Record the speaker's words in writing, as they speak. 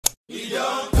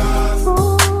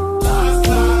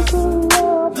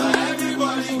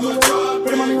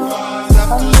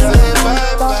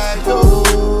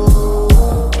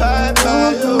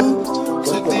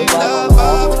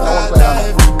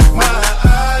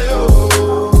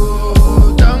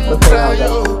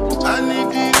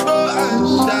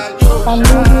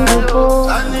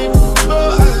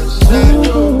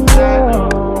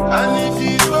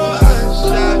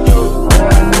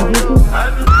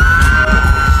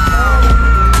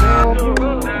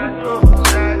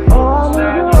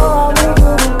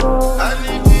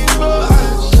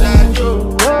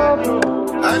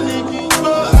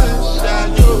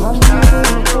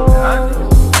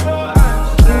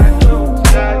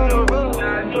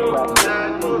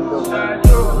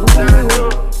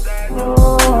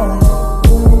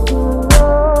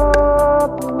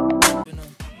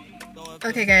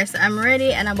Okay guys, so I'm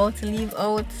ready and about to leave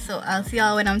out, so I'll see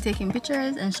y'all when I'm taking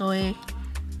pictures and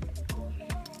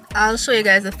I'll show you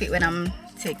guys the fit when I'm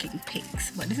taking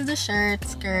pics. But this is the shirt,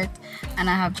 skirt, and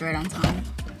I have Jordans on.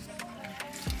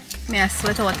 I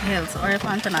sweat out hell, so or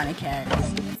pants on the car.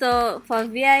 So for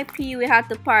VIP we had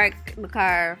to park the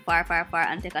car far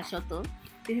and take a shuttle.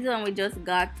 This is when we just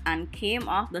got and came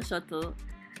off the shuttle,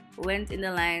 went in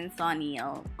the line, saw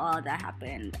Neil, all that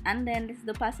happened, and then this is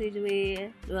the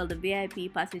passageway, well, the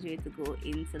VIP passageway to go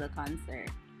into the concert.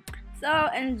 So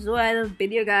enjoy the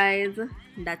video guys.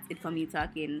 That's it for me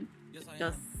talking.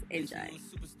 Just enjoy.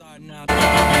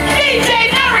 DJ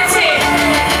Nationality,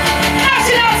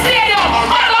 National Stadium,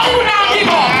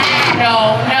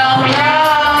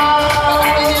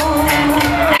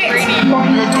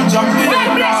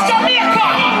 bless Jamaica.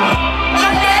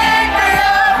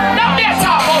 Now let's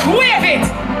talk about wave it.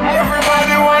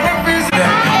 Everybody wanna visit.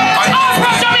 All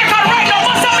from Jamaica right now,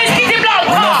 what's up is Kitty Blanc?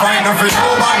 We don't fight no for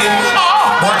nobody,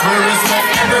 but we respect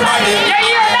everybody. Yeah,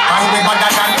 hear that? And we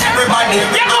better than everybody.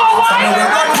 You know what? So we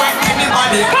run with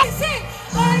anybody. I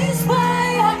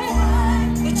spy,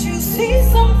 but you see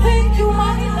something you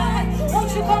might like. Won't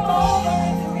you come over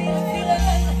if you really feel it?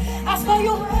 Ask for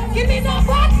you, give me that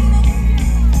back.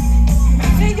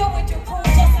 You with your crew,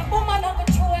 just a woman on the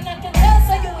true, and I can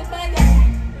answer you with my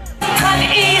an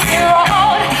easy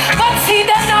road. Come see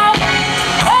them now.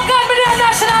 Oh God, with the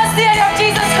National Stadium,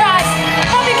 Jesus Christ.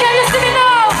 Mommy, can you see me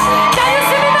now? Can you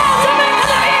see me now? Jamaica,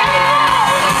 let me hear me now.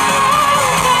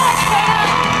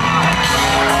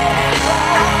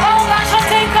 Oh gosh, I'll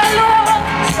take a look.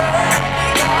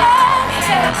 Oh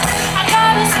yes, I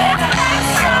gotta say that.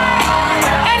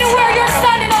 Anywhere you're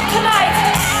standing up tonight,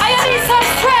 I need some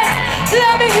strength.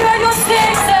 Let me hear you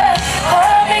sing, say,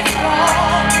 oh, make it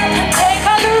wrong. Take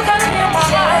a look and hear my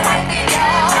life.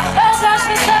 Oh gosh,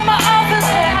 me set my arms and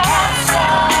say,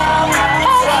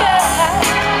 oh yeah,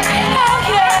 oh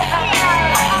yeah,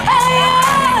 oh yeah.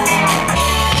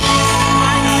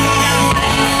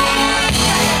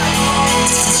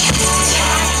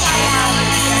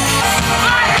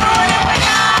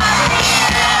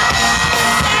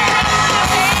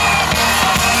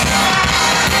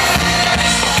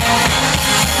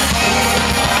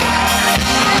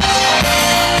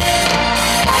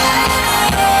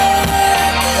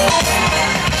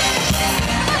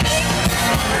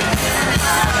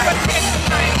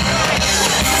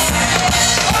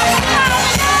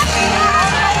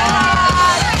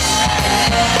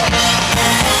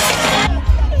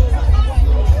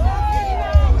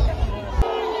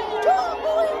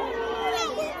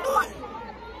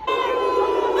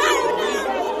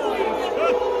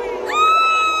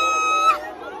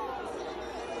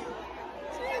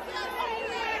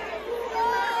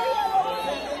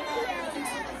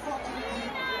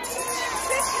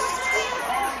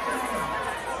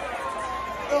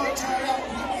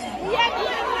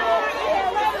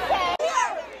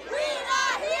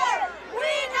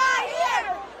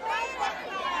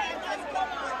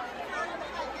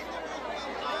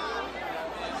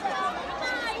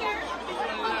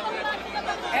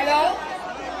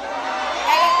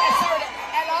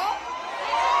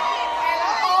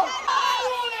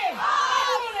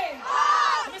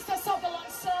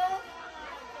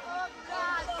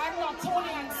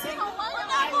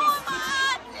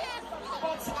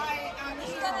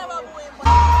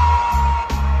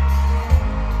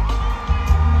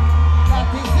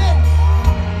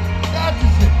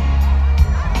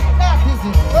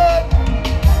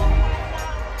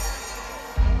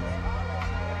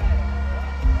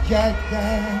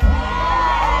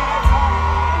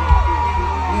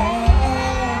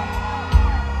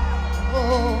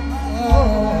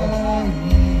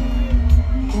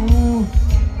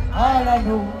 All I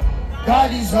know,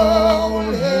 God is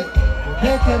holy.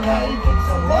 Make a life,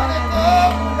 so what I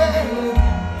know,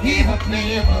 He will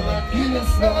never kill you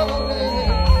slowly.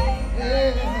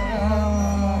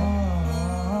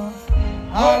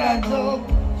 All I know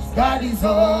is God is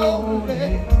holy,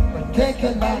 but take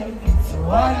a life, it's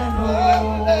all I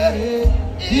know.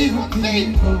 Evil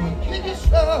people will kill you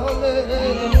slowly.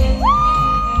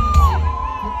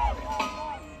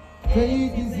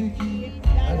 Faith is the key,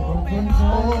 and opens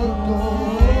all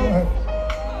doors.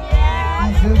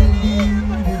 If you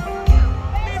believe it,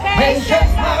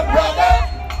 patience, my brother,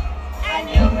 and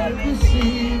you will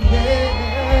receive it.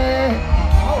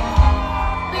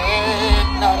 Be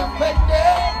not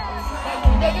offended by the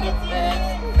negative things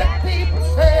that people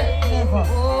say. Never.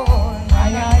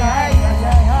 Ay, ay, ay, ay,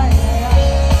 ay, ay, ay.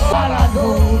 All I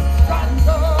know, God's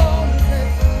only,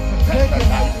 but take a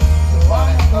life, so I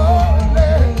know.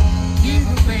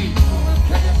 Evil people will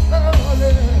kill you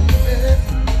slowly.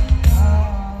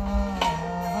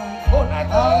 All I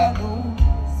know,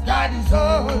 God is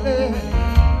holy,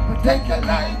 but take your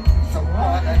life, so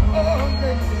one and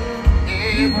only.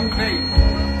 Evil people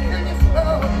will kill you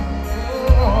slowly.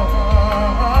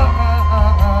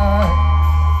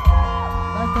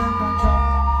 That time can come,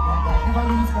 never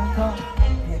lose can come.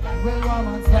 Yeah, well,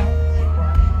 woman's life,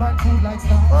 man food like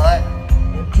stuff.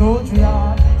 The truth we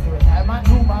are, so I man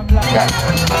do my black.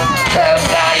 Tell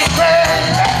my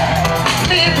friend,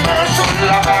 leave me to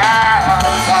love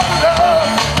love.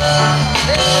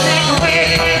 Big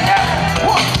win,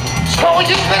 so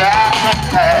you better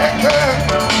attack.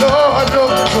 No,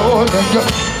 you're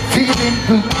feeling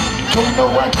good, don't know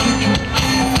what to do.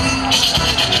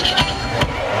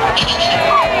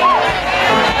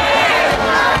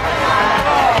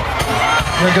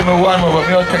 You give me one more, but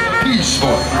we'll take peace for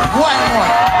it. One more.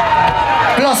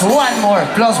 Plus one more.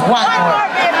 Plus one more.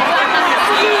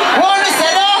 What is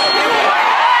it up?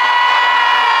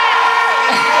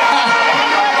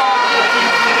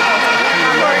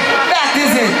 That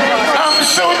is it. I'm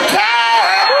so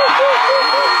tired.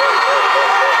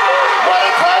 What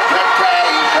a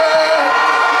complication.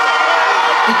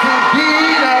 It could be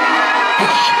that.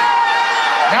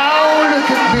 Now look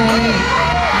at me.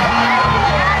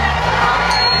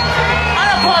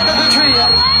 Part of the tree.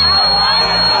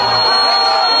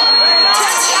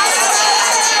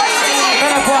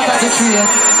 Another part of the tree.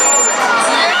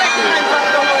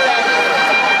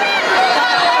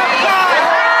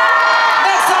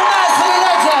 Make some noise for the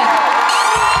legend.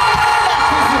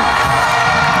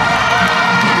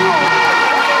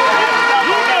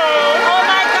 Oh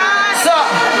my God. So,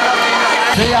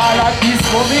 they are like this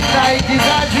for midnight is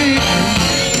a dream.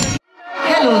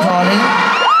 Hello, darling.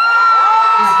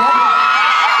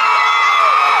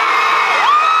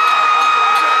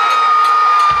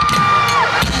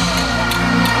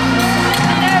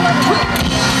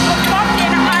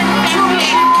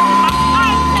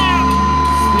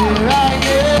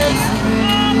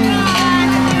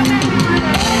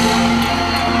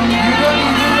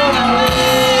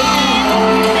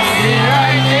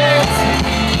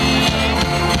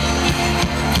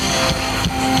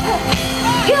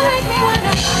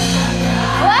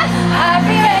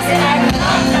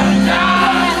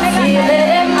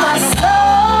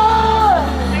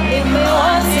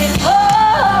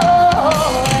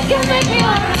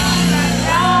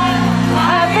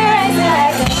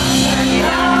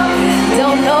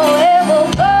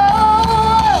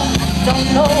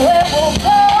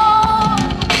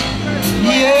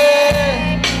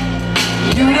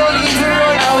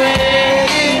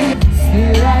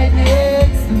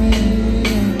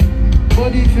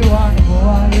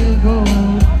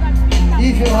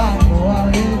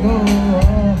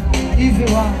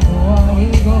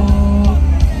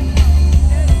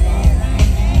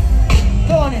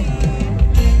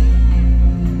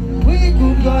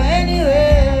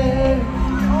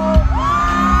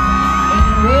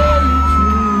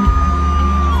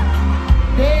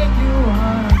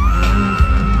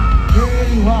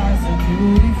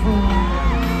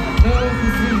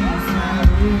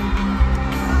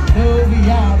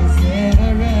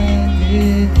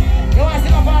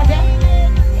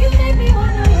 You make me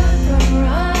wanna run,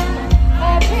 run.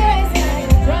 I feel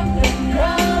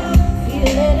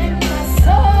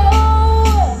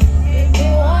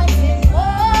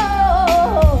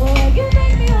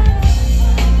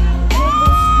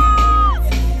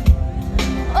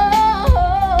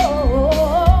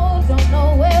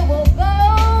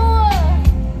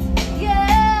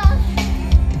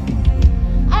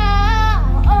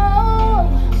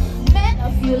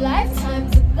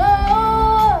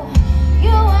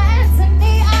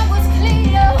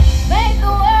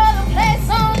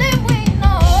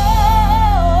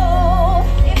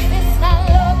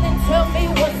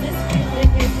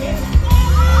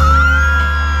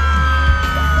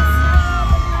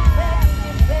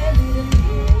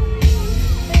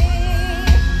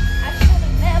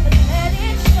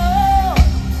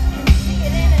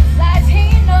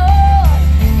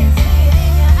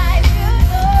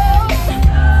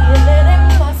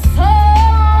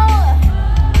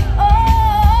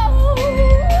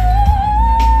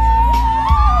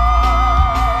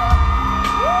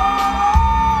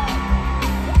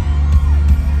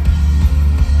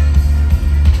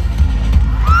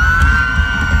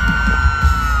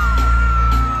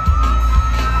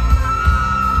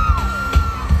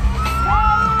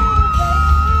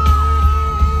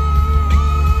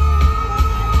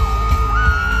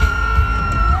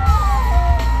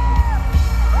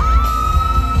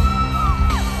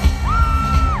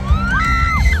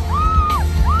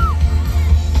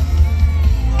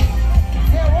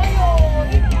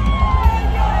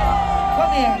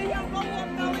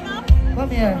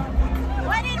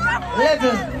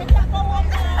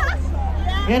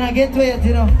can I get to it,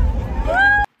 you know?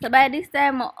 So by this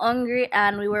time, I'm hungry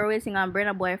and we were waiting on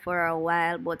Brenna Boy for a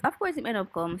while, but of course it ended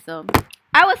up come, so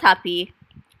I was happy.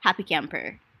 Happy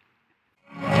camper.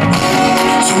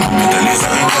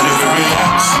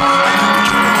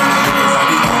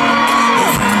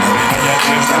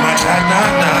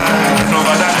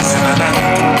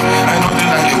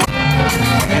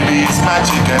 It's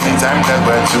magic anytime that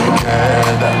we're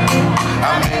together.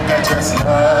 I think I just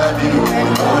love you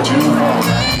and hold you for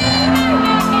my hand.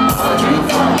 Hold you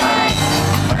for my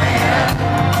hand.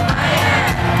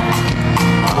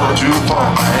 Hold you for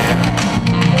my hand.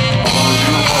 Hold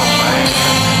you for my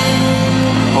hand.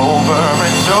 Over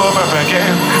and over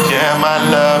again. Yeah, my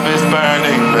love is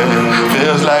burning, babe.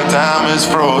 Feels like time is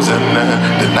frozen and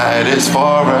the night is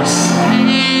for us.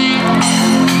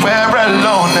 We're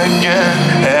alone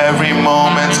again. Every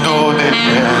moment's golden,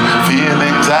 yeah.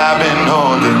 Feelings I've been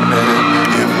holding in.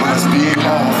 It must be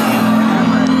love.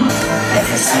 If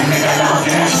you send me the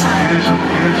location,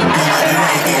 I'm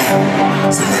right there.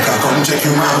 So make I come check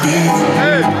you out, baby.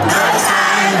 Cause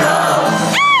I know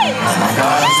my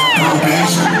God is on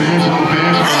probation.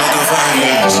 I'm not the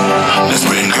finance. Let's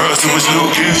bring girls to his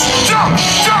location. Jump,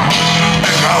 jump.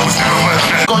 And I was down with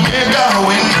that. Gonna get down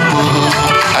with you.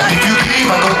 And if you leave,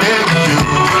 I go there with you.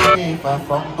 If I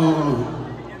fumble,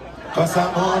 cause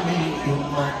I'm only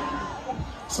human.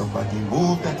 Somebody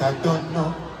move that I don't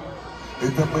know.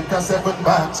 Even with the 7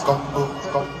 bags combo.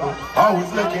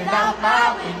 Always looking out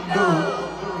my window.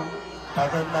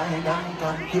 Paranoid and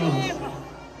confused.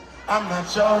 I'm not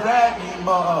sure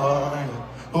anymore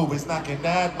who is knocking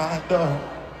at my door.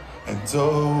 And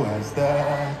so as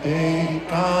the day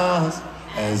comes,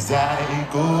 as I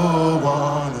go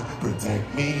on,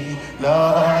 protect me,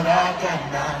 Lord, I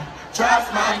cannot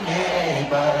trust my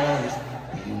neighbors.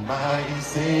 Be my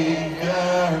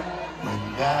savior when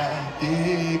that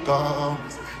day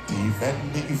comes.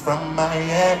 Defend me from my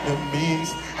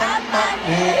enemies and my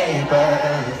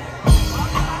neighbors.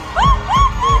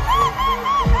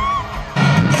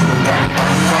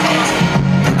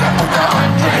 You can put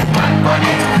 100 man on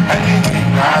it.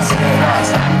 Anything I say, I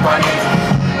stand on it.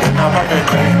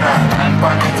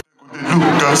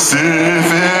 Look as if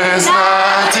it's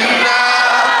not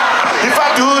enough. If I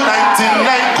do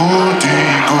 99 goody.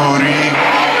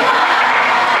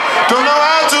 Don't know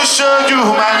how to show you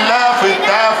my love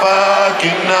without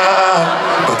fucking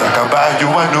up. But I can buy you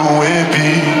a new AP.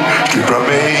 Keep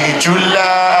made you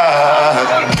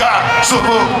laugh. God, so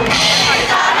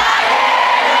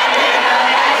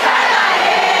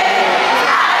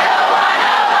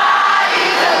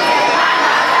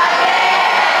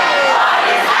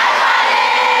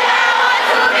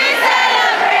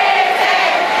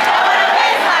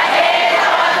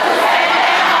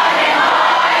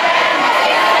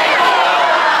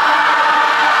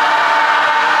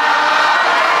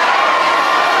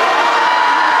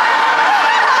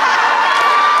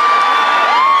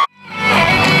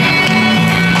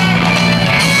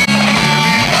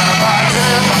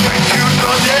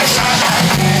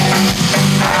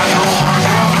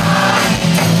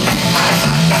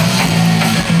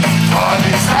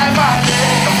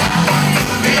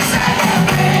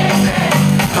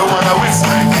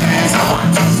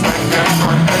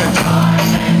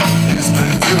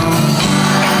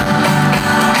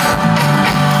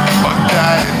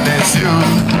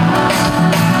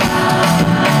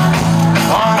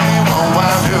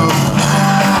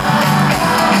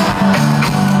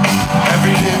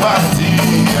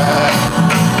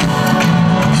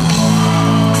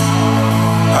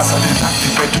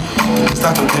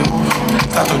start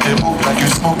to move like you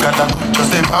smoke at that.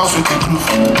 Just they bounce with the groove.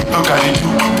 Look at it,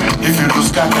 you. If you lose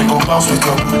God, then go bounce with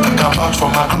your crew. I can vouch for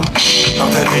my crew. I'm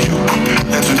telling you,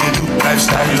 that's what they do.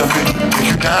 Lifestyle of it. Make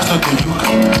you dance, not they look.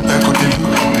 Then go they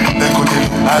look.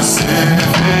 I say,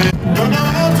 don't know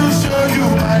how to show you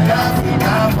my love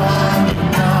without one.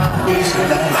 I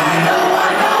don't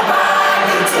want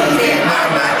nobody to get my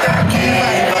mind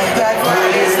again. That for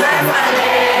this life I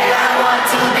live, I want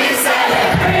to be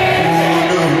celebrated.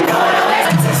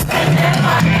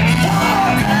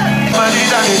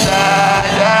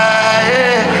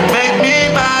 Make me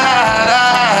mad,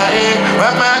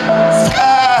 when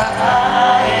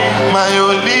my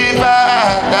only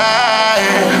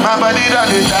my body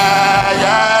done die,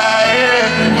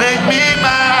 make me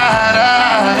mad,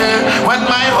 when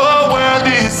my whole world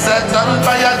is set on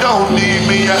fire, don't leave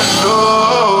me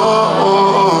alone.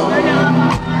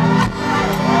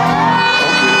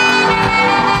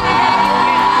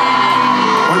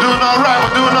 We're doing alright.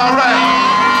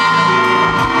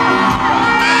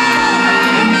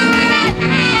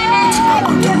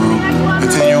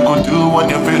 When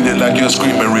you're feeling like you're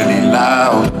screaming really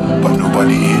loud.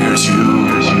 nobody hears you.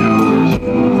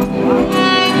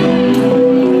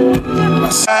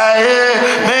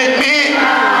 Make me.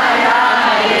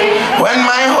 When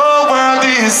my whole world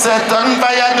is set on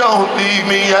fire, don't leave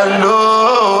me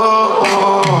alone.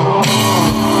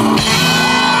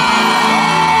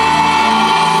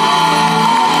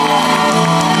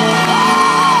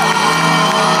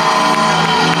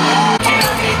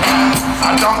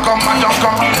 I don't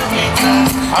come.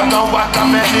 I don't walk a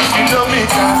many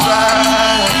kilometers.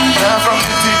 From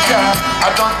the teacher,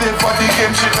 I don't think for the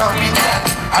game, she know me.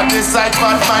 I decide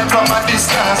bad mind from a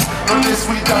distance. No, this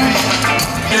sweet of me.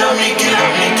 Kill me.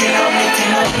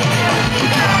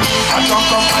 I don't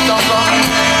come.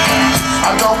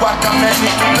 I don't walk a many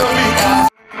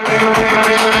kilometers.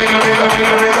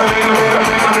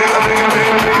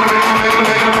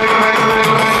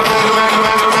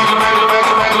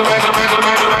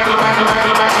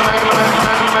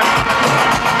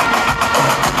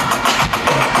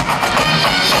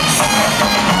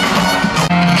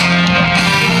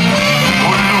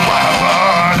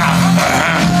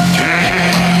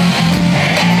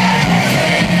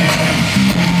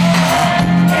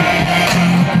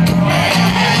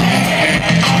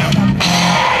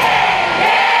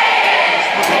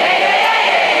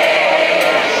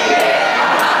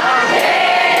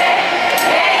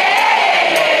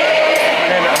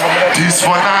 This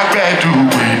one I better do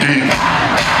with it.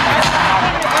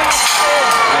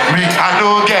 Me, I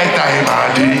don't get time all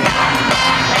day.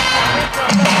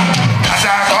 As I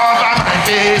cover my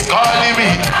face, calling me.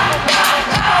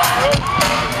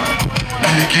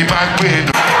 Keep my queen.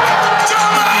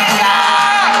 Jamaica!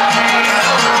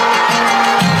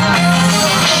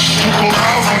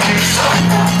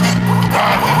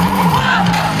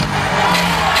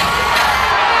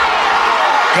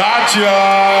 Gotcha!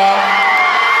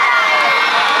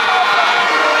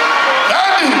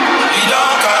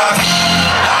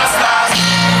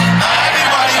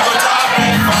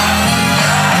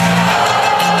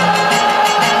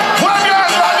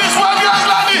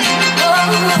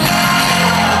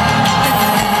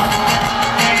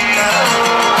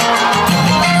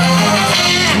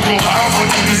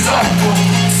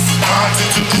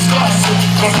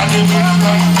 Cause I didn't really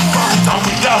like I'm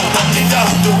without,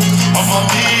 I'm on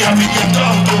me, I'm in your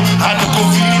dog, I don't go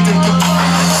feed it.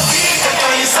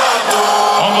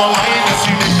 I'm on my way to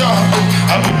see the dog.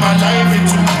 I put my life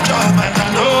into my job and I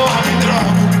know I'm in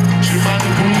trouble. She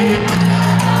manipulates.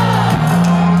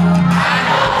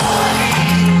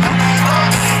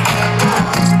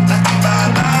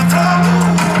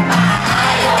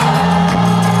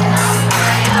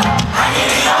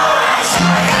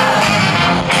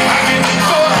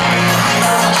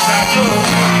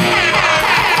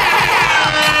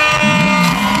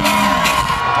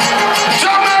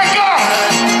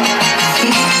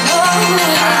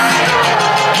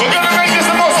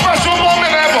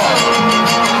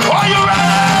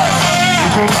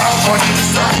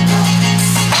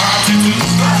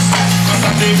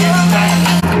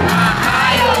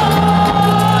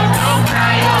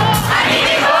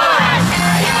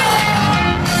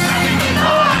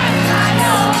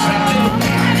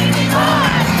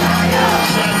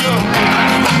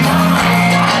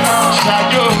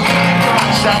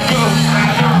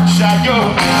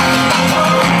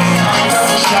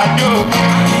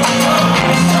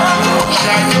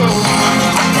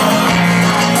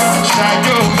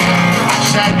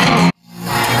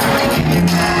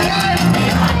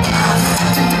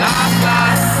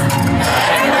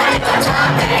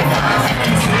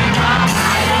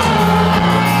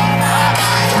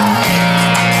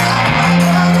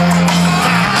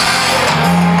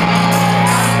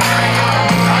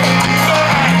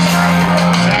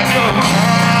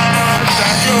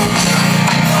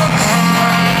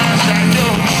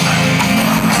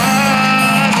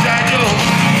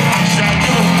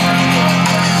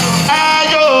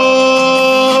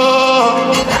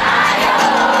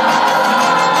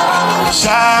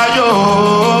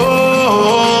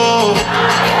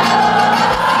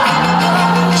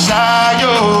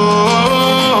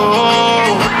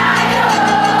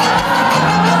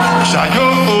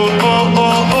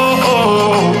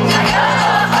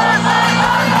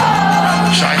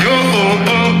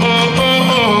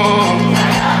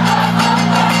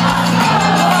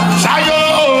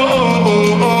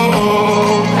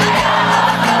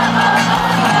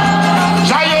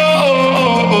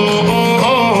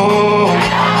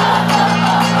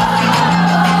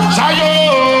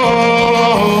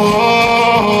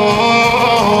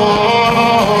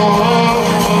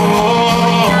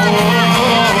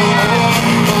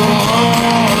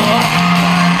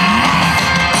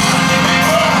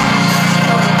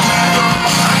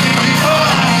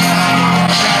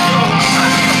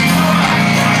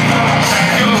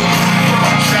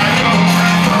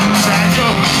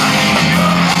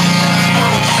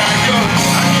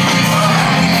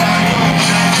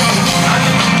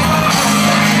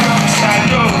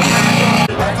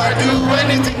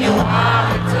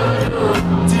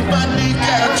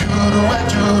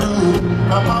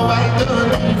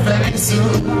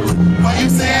 soon. Why you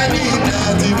say I need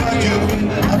that even you?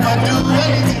 If I do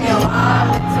anything you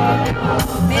want,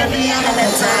 maybe another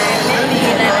time,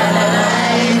 maybe another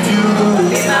night. You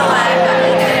be my wife, I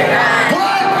will get it right.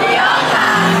 Your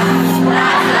time,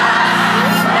 last.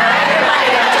 Now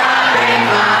everybody got your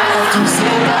breakfast. To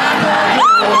say bye-bye.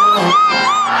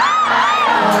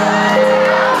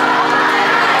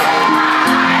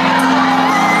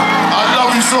 I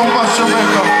love you so much,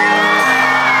 Jamaica. I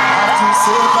have to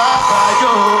say bye-bye,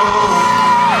 yo.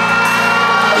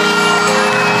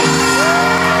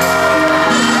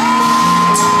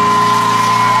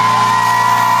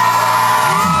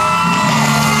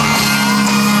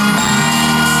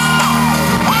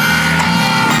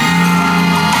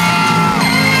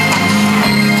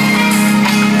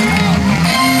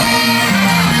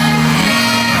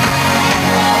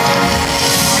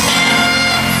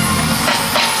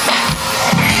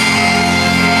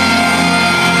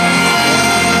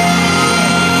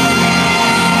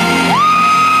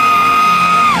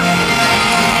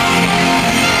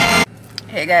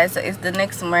 Hey guys, so it's the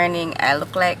next morning. I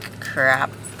look like crap.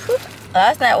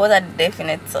 Last night was a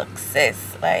definite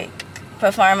success. Like,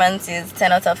 performances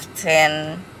 10 out of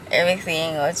 10.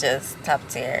 Everything was just top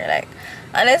tier. Like,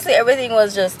 honestly, everything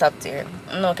was just top tier.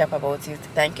 No cap about it.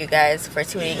 Thank you guys for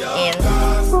tuning in.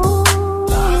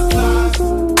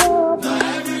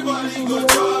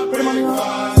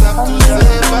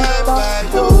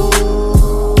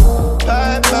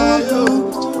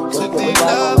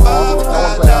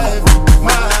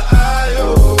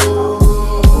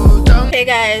 Hey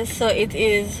guys, so it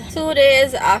is 2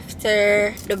 days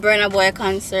after the BURNA Boy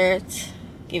concert.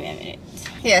 Give me a minute.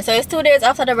 Yeah, so it's 2 days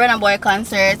after the BURNA Boy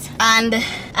concert, and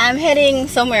I'm heading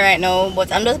somewhere right now,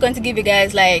 but I'm just going to give you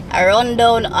guys like a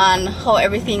rundown on how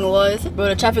everything was. Bro,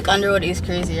 the traffic on the road is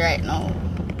crazy right now.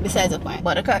 Besides the point,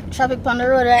 but the traffic on the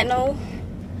road right now,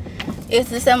 it's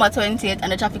December 20th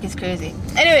and the traffic is crazy.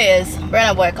 Anyways,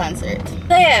 BURNA Boy concert.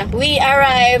 So yeah, we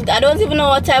arrived. I don't even know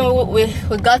what time we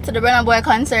got to the BURNA Boy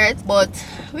concert, but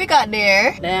we got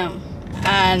there. Damn.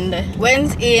 And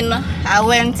went in. I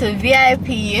went to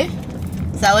VIP.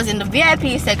 So I was in the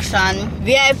VIP section.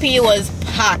 VIP was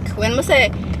packed. When I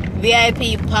say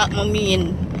VIP packed, I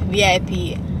mean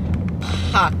VIP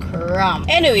pack ram.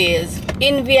 Anyways,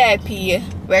 in VIP,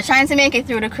 we're trying to make it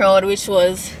through the crowd, which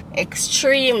was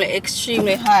extremely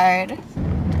hard.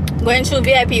 Going through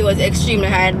VIP was extremely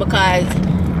hard because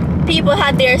people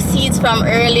had their seats from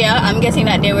earlier. I'm guessing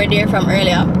that they were there from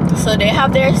earlier, so they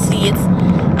have their seats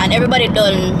and everybody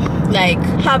done like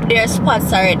have their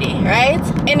spots already, right?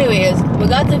 Anyways, we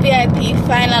got to VIP,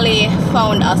 finally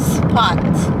found a spot.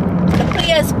 The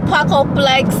place pack up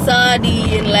like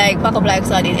sardine,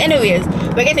 Anyways,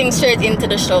 we're getting straight into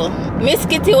the show. Miss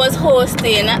Kitty was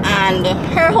hosting and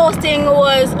her hosting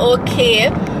was okay,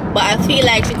 but I feel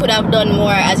like she could have done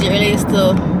more as it relates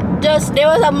to just, there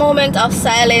was a moment of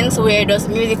silence where just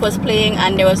music was playing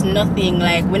and there was nothing,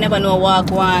 like we never know walk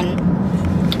one,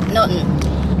 nothing.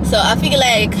 So I feel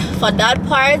like for that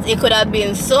part it could have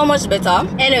been so much better.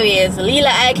 Anyways,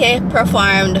 Lila Ike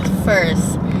performed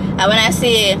first, and when I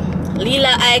say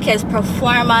Lila Ike's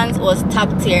performance was top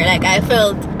tier. Like, I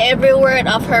felt every word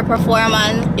of her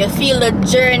performance. You feel the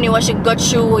journey what she got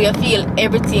through. You feel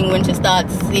everything when she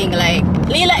starts singing. Like,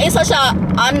 Lila is such a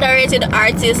underrated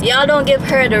artist. Y'all don't give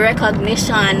her the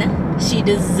recognition she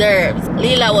deserves.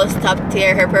 Lila was top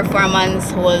tier. Her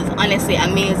performance was honestly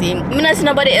amazing. I mean, I see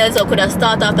nobody else who could have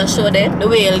started off the show there the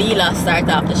way Lila started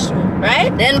off the show,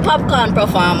 right? Then Popcorn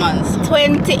performance,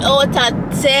 20 out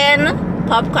of 10.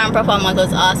 Popcorn performance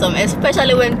was awesome,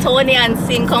 especially when Tony and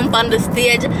Sing come on the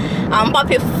stage and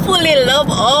Poppy fully love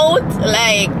out.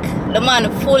 Like, the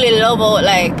man fully love out.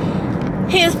 Like,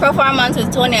 his performance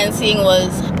with Tony and Sing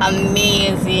was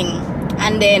amazing.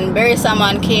 And then Barry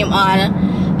Salmon came on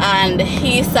and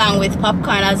he sang with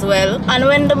Popcorn as well. And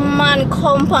when the man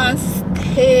come on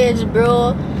stage,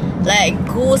 bro, like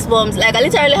goosebumps. Like, I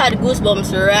literally had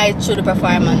goosebumps right through the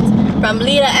performance. From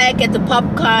Lila Ike to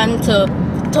Popcorn to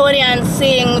Tony and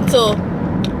Sing to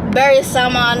Barry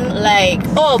Salmon. Like,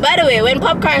 oh, by the way, when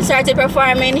Popcorn started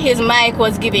performing, his mic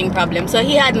was giving problems, so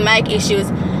he had mic issues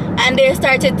and they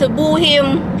started to boo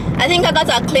him. I think I got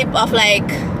a clip of like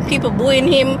people booing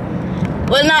him.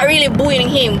 Well, not really booing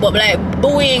him, but like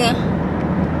booing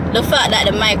the fact that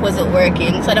the mic wasn't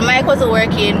working. So the mic wasn't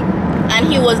working and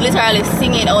he was literally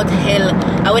singing out hell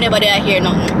and whenever they hear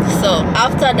nothing. So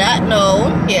after that,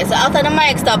 so after the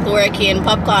mic stopped working,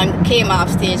 Popcorn came off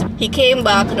stage. He came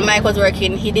back, the mic was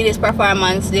working. He did his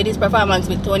performance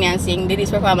with Tony and Sing, did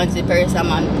his performance with Barry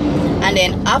Salmon. And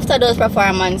then after those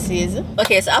performances,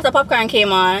 okay, so after Popcorn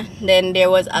came on, then there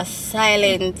was a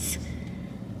silent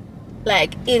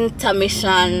like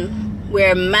intermission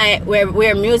where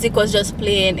music was just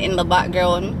playing in the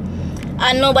background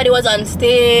and nobody was on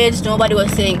stage, nobody was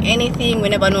saying anything, we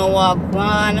never know what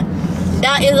one.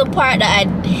 That is the part that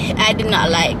I did not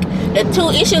like. The two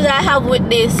issues I have with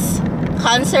this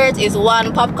concert is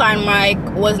one, popcorn mic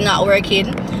was not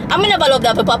working. I mean, never love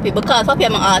that for Poppy because Poppy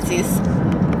I'm an artist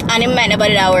and it might never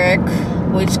did that work,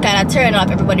 which kind of turned off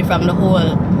everybody from the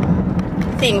whole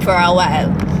thing for a while.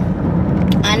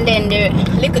 And then the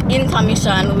little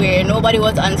intermission where nobody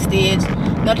was on stage,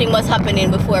 nothing was happening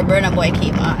before BURNA Boy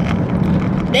came on.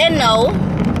 Then now,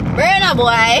 BURNA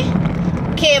Boy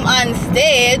came on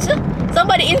stage.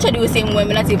 Somebody introduced him when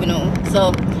we not even know.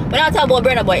 So we're not talking about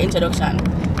BURNA Boy introduction,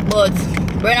 but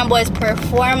BURNA Boy's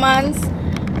performance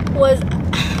was,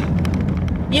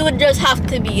 you would just have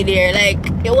to be there. Like,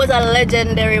 it was a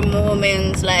legendary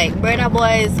moment. Like, BURNA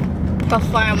Boy's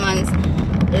performance,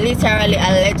 literally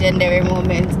a legendary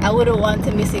moment. I wouldn't want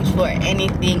to miss it for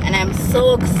anything, and I'm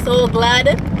so glad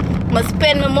I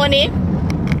spend my money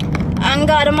and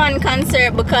got a man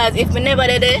concert, because if we never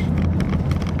did it,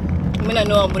 I don't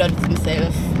know I would have done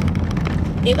myself.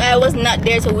 If I was not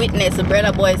there to witness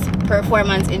BURNA Boy's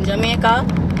performance in Jamaica,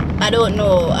 I don't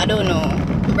know.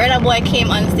 BURNA Boy came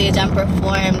on stage and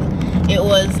performed. It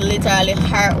was literally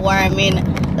heartwarming.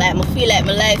 Like, I feel like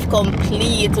my life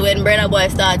complete when BURNA Boy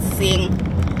started sing.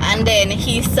 And then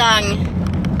he sang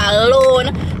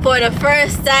alone for the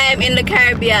first time in the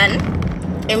Caribbean.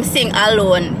 Him sing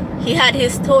alone. He had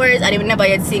his tours and he never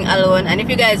yet sing alone. And if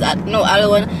you guys know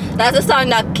Alone, that's a song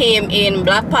that came in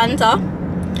Black Panther.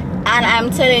 And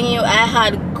I'm telling you, I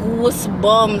had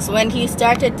goosebumps when he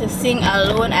started to sing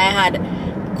alone. I had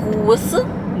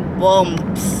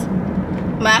goosebumps.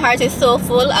 My heart is so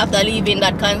full after leaving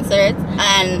that concert,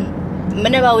 and I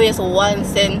never waste 1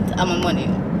 cent of my money.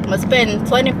 I spend I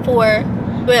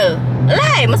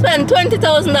spend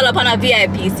 $20,000 on a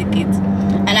VIP ticket,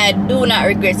 and I do not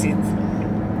regret it.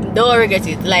 Don't regret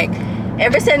it. Like,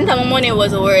 every cent of my money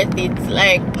was worth it.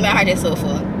 Like, my heart is so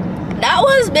full. That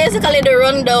was basically the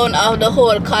rundown of the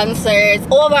whole concert.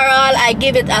 Overall, I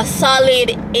give it a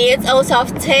solid 8 out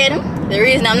of 10. The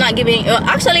reason I'm not giving,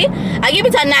 actually, I give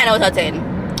it a 9 out of 10.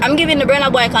 I'm giving the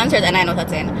BURNA Boy concert a 9 out of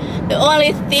 10. The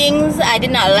only things I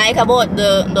did not like about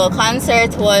the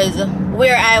concert was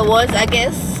where I was, I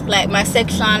guess. Like, my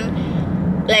section,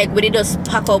 like, we did just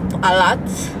pack up a lot.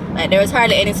 Like, there was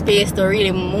hardly any space to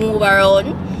really move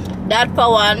around. That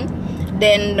for one.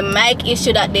 Then the mic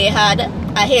issue that they had,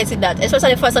 I hated that,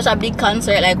 especially for such a big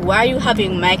concert. Like, why are you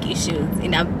having mic issues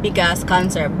in a big ass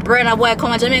concert? BURNA Boy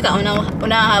come to Jamaica, we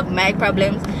don't have mic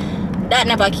problems. That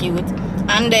never cute.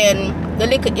 And then the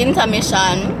little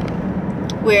intermission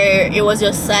where it was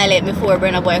just silent before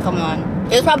BURNA Boy come on.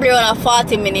 It was probably around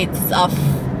 40 minutes of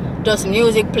just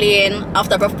music playing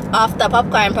after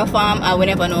Popcorn perform, and we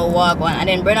never know what one. And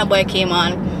then BURNA Boy came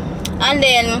on, and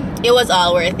then it was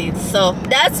all worth it. So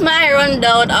that's my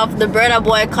rundown of the BURNA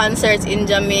Boy concert in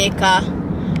Jamaica.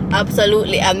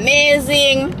 Absolutely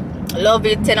amazing. Love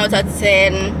it, 10 out of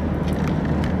 10.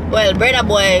 Well, BURNA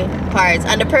Boy parts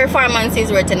and the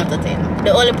performances were 10 out of 10.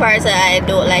 The only parts that I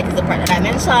don't like is the part that I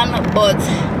mentioned, but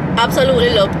absolutely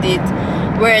loved it.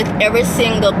 Worth every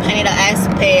single penny that I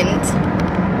spent.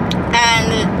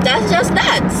 And that's just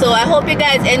that. So I hope you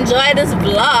guys enjoy this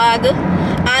vlog.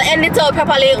 I'll end it out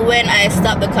properly when I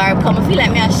stop the car, because I feel like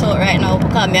I'm short right now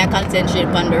because I concentrate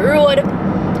on the road.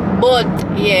 But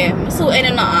yeah, I'm so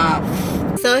ending off.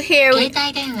 So here we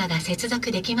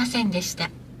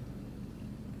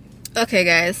okay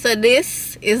guys, so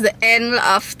this is the end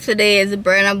of today's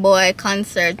BURNA Boy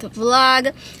concert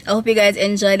vlog. I hope you guys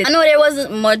enjoyed it. I know there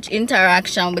wasn't much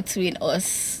interaction between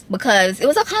us because it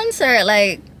was a concert,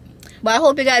 like, but I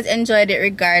hope you guys enjoyed it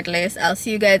regardless. I'll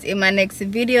see you guys in my next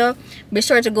video. Be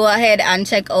sure to go ahead and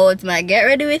check out my get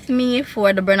ready with me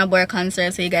for the BURNA Boy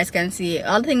concert, so you guys can see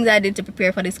all the things I did to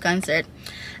prepare for this concert.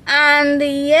 And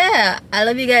yeah, I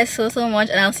love you guys so much,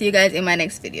 and I'll see you guys in my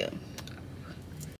next video.